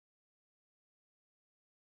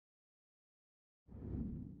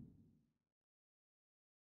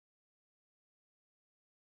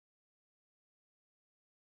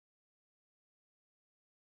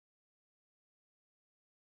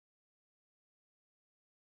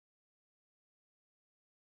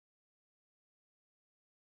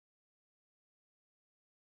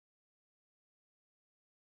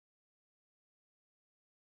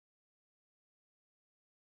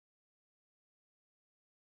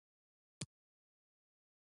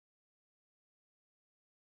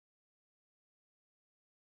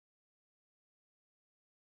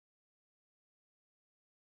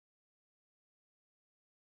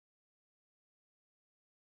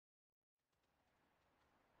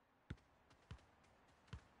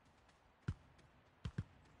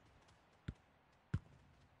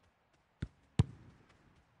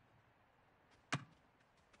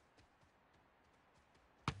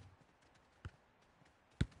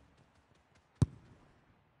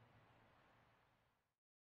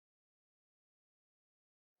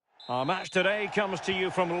Our match today comes to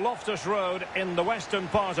you from Loftus Road in the western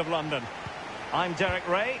part of London. I'm Derek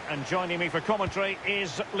Ray, and joining me for commentary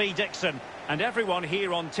is Lee Dixon. And everyone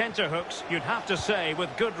here on tenterhooks, you'd have to say,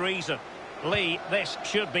 with good reason. Lee, this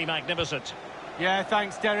should be magnificent. Yeah,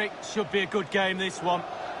 thanks, Derek. Should be a good game, this one.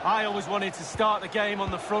 I always wanted to start the game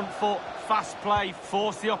on the front foot, fast play,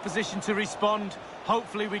 force the opposition to respond.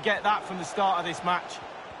 Hopefully we get that from the start of this match.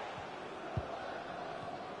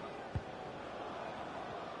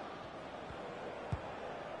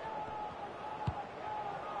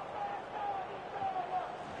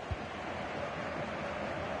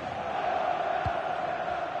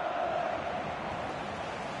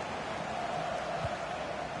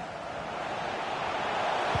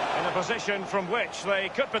 Position from which they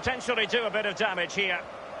could potentially do a bit of damage here.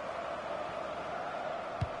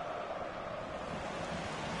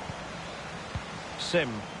 Sim,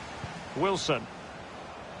 Wilson,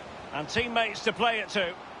 and teammates to play it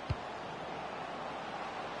to.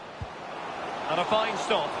 And a fine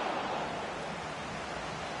stop.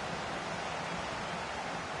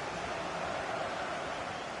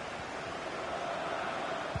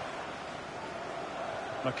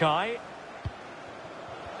 Mackay.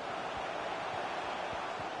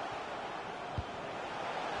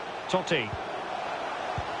 Totti.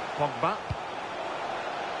 Pogba.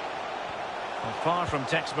 Well, far from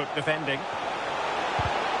textbook defending.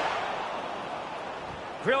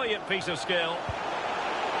 Brilliant piece of skill.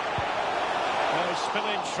 No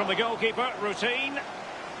spillage from the goalkeeper. Routine.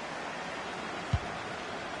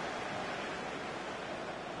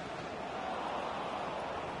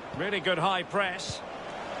 Really good high press.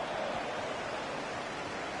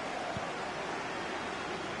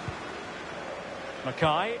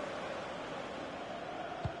 Mackay.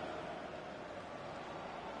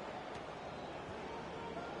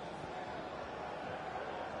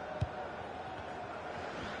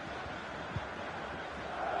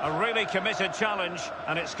 A really committed challenge,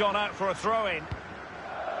 and it's gone out for a throw-in.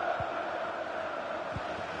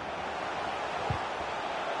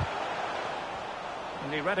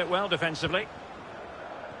 And he read it well defensively.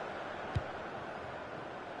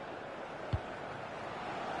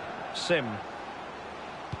 Sim.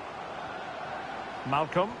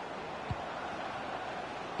 Malcolm.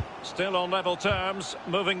 Still on level terms,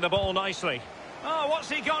 moving the ball nicely. Oh, what's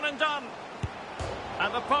he gone and done?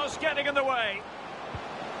 And the post getting in the way.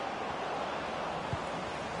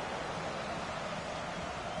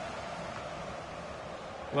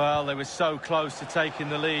 Well, they were so close to taking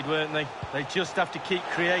the lead, weren't they? They just have to keep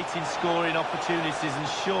creating scoring opportunities, and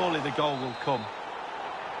surely the goal will come.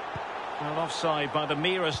 Well, offside by the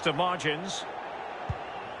merest of margins.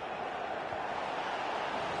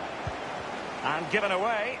 And given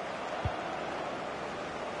away.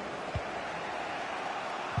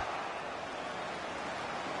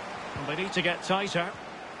 And they need to get tighter.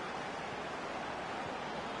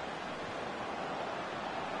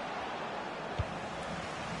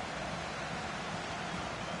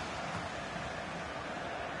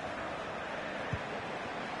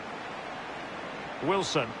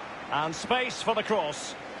 Wilson, and space for the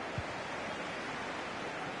cross.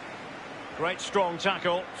 Great strong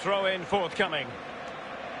tackle, throw in forthcoming.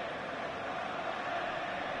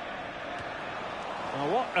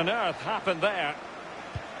 Well, what on earth happened there?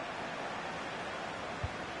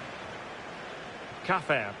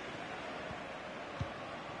 Cafer.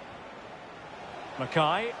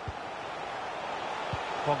 Mackay.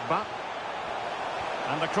 Pogba.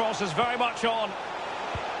 And the cross is very much on.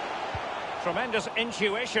 Tremendous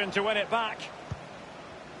intuition to win it back.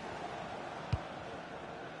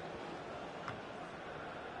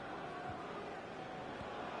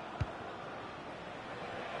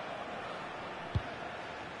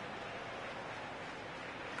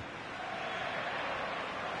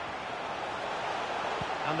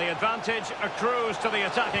 And the advantage accrues to the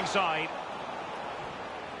attacking side.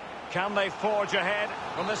 Can they forge ahead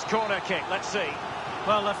from this corner kick? Let's see.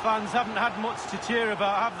 Well, the fans haven't had much to cheer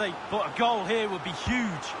about, have they? But a goal here would be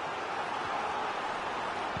huge.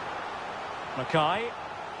 Mackay.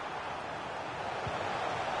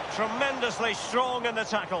 Tremendously strong in the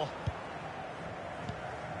tackle.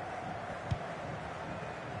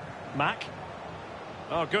 Mack.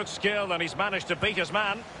 Oh, good skill, and he's managed to beat his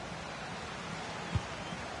man.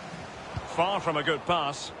 Far from a good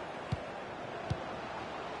pass.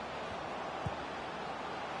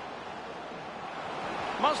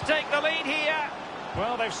 Must take the lead here.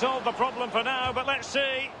 Well, they've solved the problem for now, but let's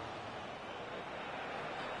see.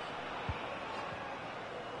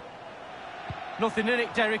 Nothing in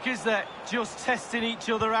it, Derek, is there? Just testing each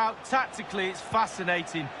other out. Tactically, it's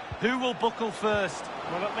fascinating. Who will buckle first?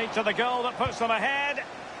 Will it lead to the goal that puts them ahead?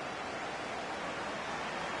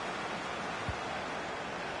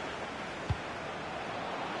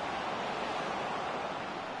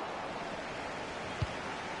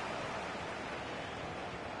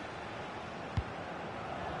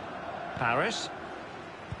 Paris.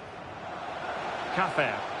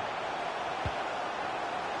 Cafer.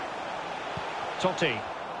 Totti.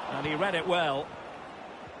 And he read it well.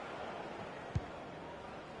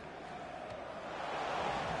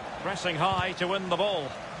 Pressing high to win the ball.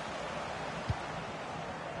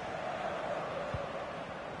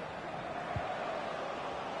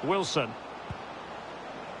 Wilson.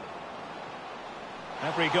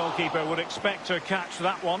 Every goalkeeper would expect to catch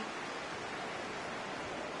that one.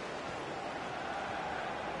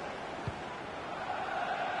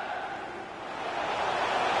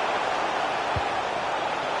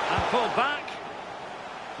 And pulled back.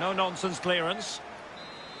 No nonsense clearance.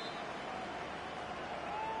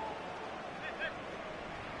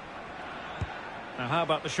 Now how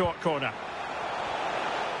about the short corner?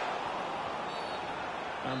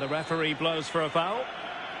 And the referee blows for a foul.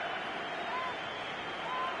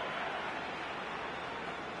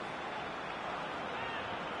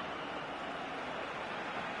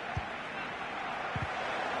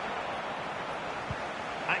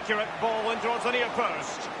 Accurate ball in towards the near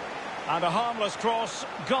post. And a harmless cross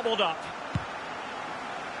gobbled up.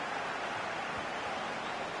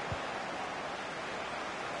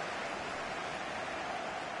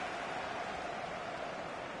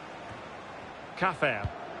 Cafer.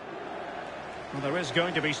 Well, there is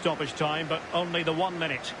going to be stoppage time, but only the 1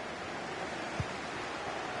 minute.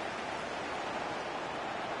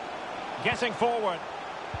 Getting forward.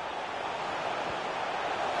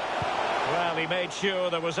 Well, he made sure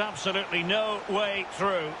there was absolutely no way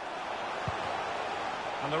through.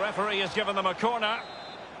 And the referee has given them a corner.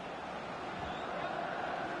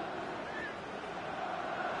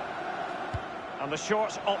 And the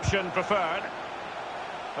short option preferred.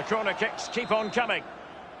 The corner kicks keep on coming.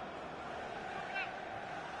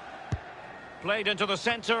 Played into the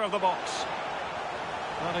centre of the box.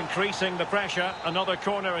 Not increasing the pressure. Another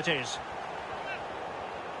corner it is.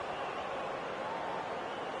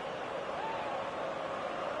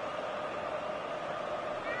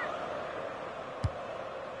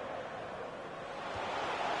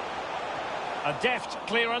 A deft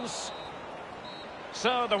clearance.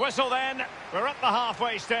 So the whistle then. We're at the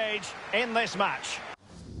halfway stage in this match.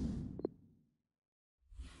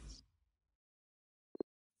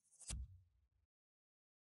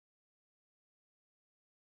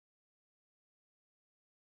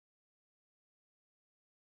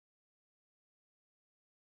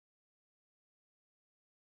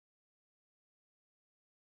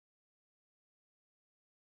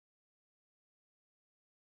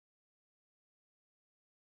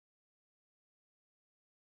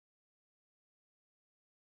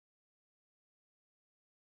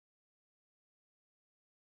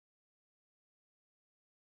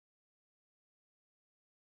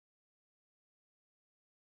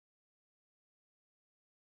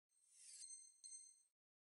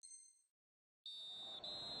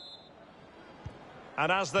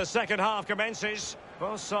 And as the second half commences,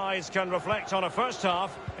 both sides can reflect on a first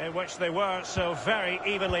half in which they were so very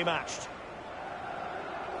evenly matched.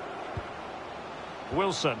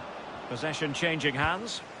 Wilson, possession changing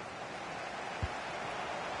hands.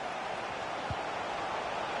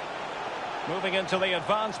 Moving into the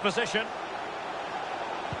advanced position.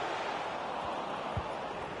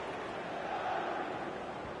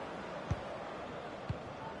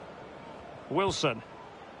 Wilson.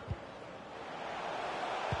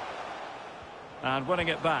 And winning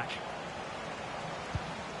it back.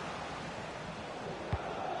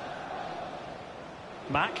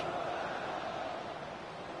 Mack.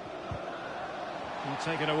 He'll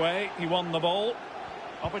take it away. He won the ball.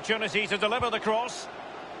 Opportunity to deliver the cross.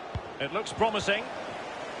 It looks promising.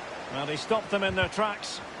 Well, he stopped them in their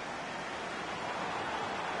tracks.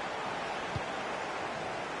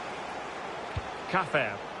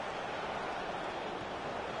 Cafer.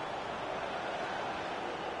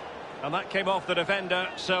 And that came off the defender,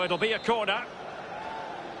 so it'll be a corner.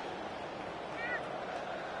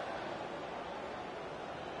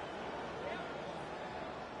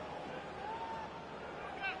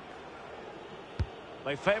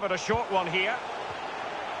 They favoured a short one here.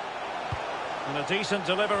 And a decent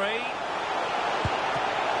delivery.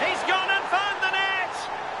 He's gone and found the net!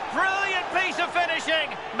 Brilliant piece of finishing!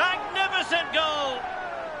 Magnificent goal!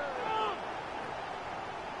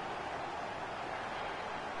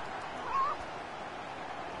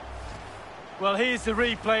 Well, here's the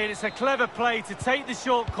replay, and it's a clever play to take the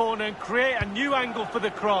short corner and create a new angle for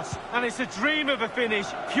the cross. And it's a dream of a finish,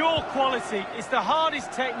 pure quality. It's the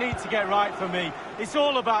hardest technique to get right for me. It's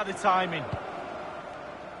all about the timing.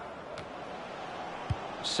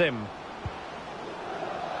 Sim.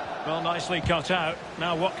 Well, nicely cut out.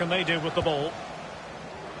 Now what can they do with the ball?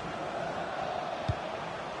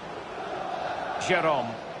 Jerome.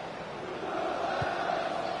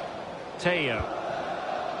 Teo.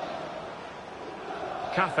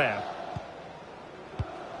 Cafer.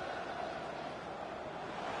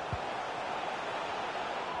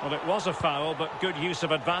 Well, it was a foul, but good use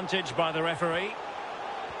of advantage by the referee.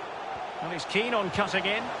 And he's keen on cutting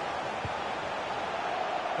in.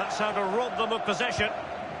 That's how to rob them of possession.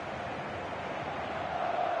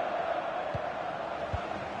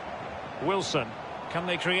 Wilson. Can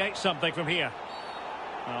they create something from here?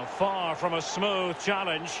 Now, far from a smooth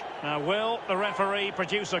challenge. Now, will the referee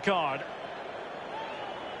produce a card?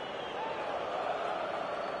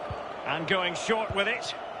 And going short with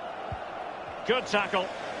it. Good tackle.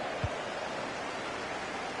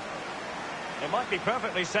 It might be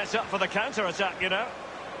perfectly set up for the counter-attack, you know.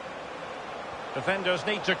 Defenders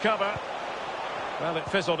need to cover. Well, it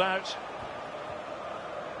fizzled out.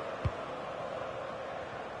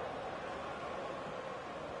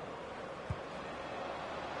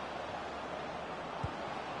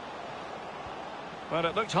 Well,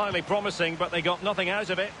 it looked highly promising, but they got nothing out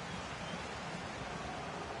of it.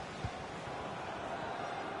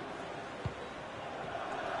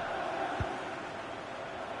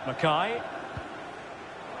 Mackay.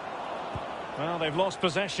 Well, they've lost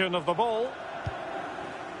possession of the ball.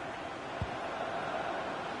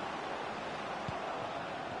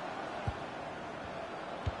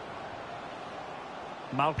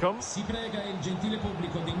 Malcolm. Si prega il gentile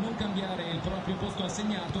pubblico di non cambiare il proprio posto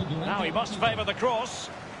assegnato durante. Now he must favour the cross.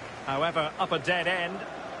 However, up a dead end.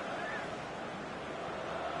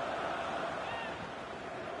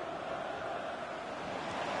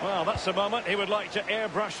 Well, that's a moment he would like to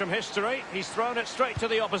airbrush from history. He's thrown it straight to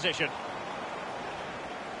the opposition.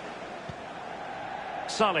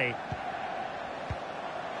 Sully.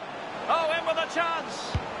 Oh, in with a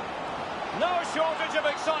chance. No shortage of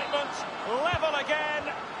excitement. Level again.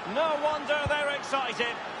 No wonder they're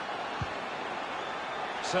excited.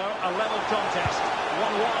 So, a level contest.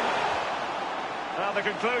 1-1. Now the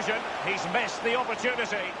conclusion, he's missed the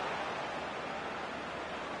opportunity.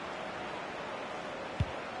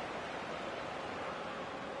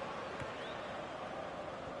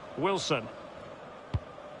 Wilson.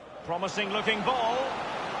 Promising looking ball.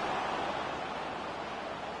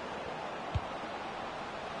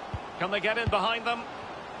 Can they get in behind them?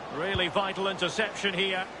 Really vital interception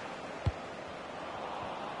here.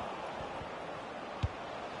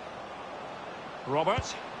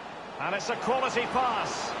 Robert. And it's a quality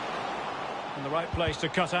pass. In the right place to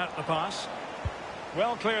cut out the pass.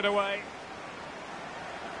 Well cleared away.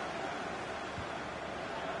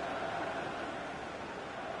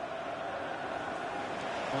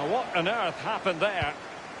 Well, what on earth happened there?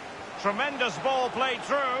 Tremendous ball played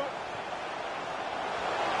through.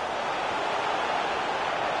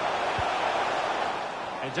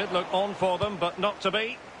 It did look on for them, but not to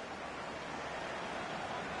be.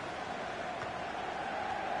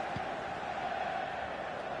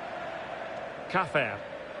 Cafer.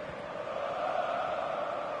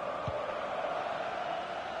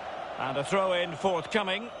 And a throw-in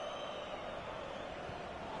forthcoming.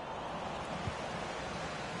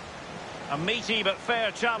 A meaty but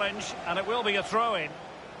fair challenge, and it will be a throw-in.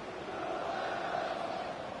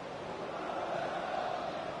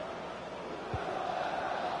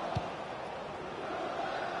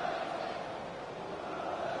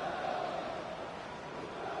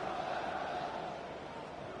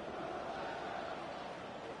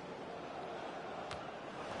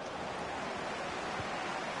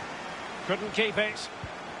 Couldn't keep it.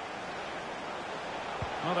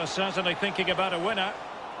 Well, they're certainly thinking about a winner.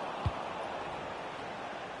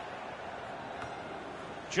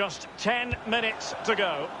 Just 10 minutes to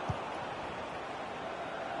go.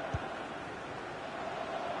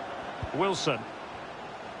 Wilson.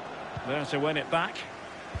 There to win it back.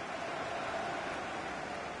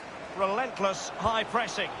 Relentless high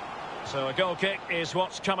pressing. So a goal kick is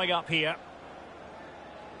what's coming up here.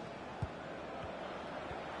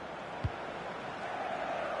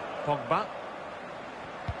 Pogba.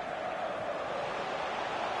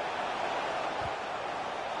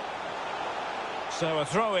 So a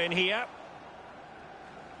throw in here.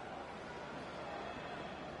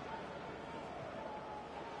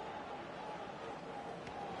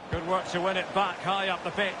 Good work to win it back high up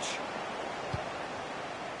the pitch.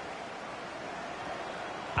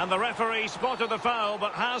 And the referee spotted the foul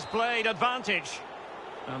but has played advantage.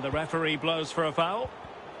 And the referee blows for a foul.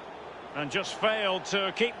 And just failed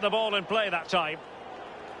to keep the ball in play that time.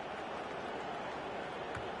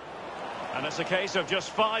 And it's a case of just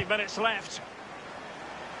 5 minutes left.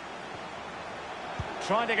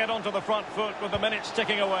 Trying to get onto the front foot with the minutes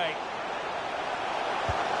ticking away.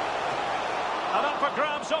 And up for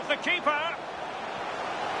grabs off the keeper.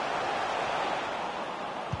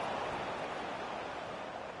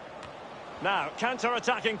 Now,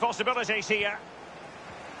 counter-attacking possibilities here.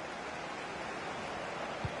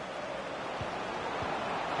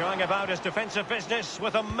 Going about his defensive business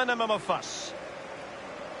with a minimum of fuss.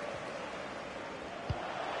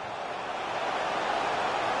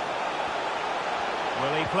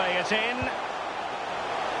 Will he play it in?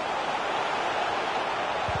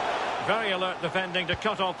 Very alert defending to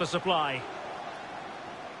cut off the supply.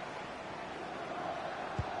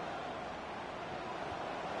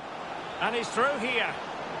 And he's through here.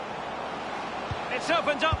 It's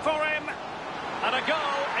opened up for him. And a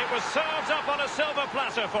goal. It was served up on a silver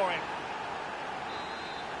platter for him.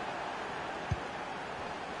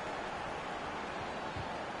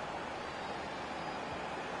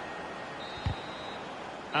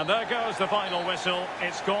 And there goes the final whistle.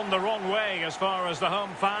 It's gone the wrong way as far as the home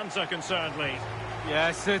fans are concerned, Lee.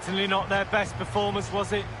 Yeah, certainly not their best performance,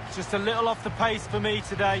 was it? Just a little off the pace for me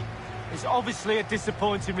today. It's obviously a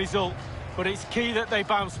disappointing result, but it's key that they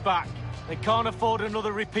bounce back. They can't afford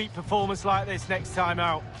another repeat performance like this next time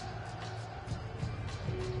out.